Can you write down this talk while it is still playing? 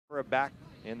back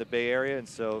in the Bay Area, and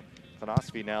so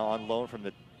Philosophy now on loan from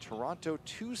the Toronto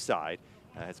 2 side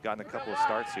has gotten a couple of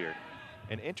starts here.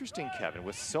 And interesting, Kevin,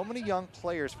 with so many young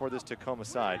players for this Tacoma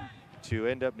side, to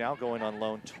end up now going on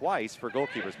loan twice for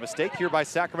goalkeepers. Mistake here by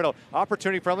Sacramento.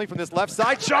 Opportunity friendly from this left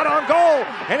side. Shot on goal!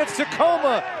 And it's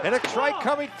Tacoma! And a try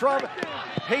coming from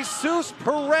Jesús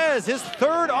Pérez, his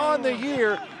third on the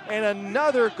year. And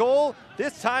another goal,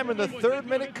 this time in the 3rd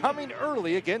minute, coming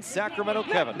early against Sacramento,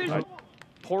 Kevin.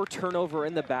 Poor turnover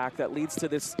in the back that leads to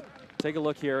this. Take a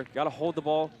look here. Got to hold the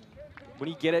ball when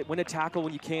you get it, win a tackle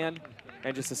when you can.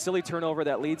 And just a silly turnover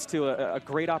that leads to a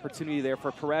great opportunity there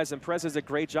for Pérez. And Pérez does a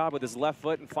great job with his left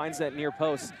foot and finds that near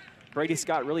post. Brady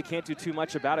Scott really can't do too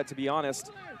much about it, to be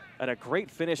honest. And a great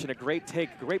finish and a great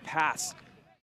take, great pass